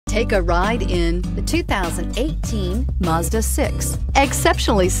Take a ride in the 2018 Mazda 6.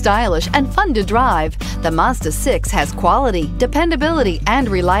 Exceptionally stylish and fun to drive, the Mazda 6 has quality, dependability, and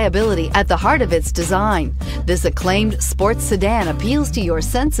reliability at the heart of its design. This acclaimed sports sedan appeals to your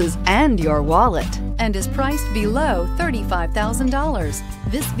senses and your wallet and is priced below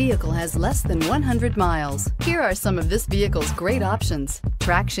 $35,000. This vehicle has less than 100 miles. Here are some of this vehicle's great options: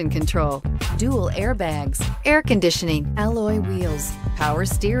 traction control, dual airbags, air conditioning, alloy wheels, power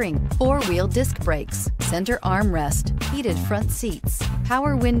steering, four-wheel disc brakes, center armrest, heated front seats,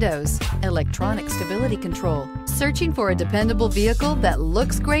 power windows, electronic stability control. Searching for a dependable vehicle that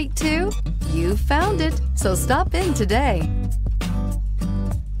looks great too? You found it, so stop in today.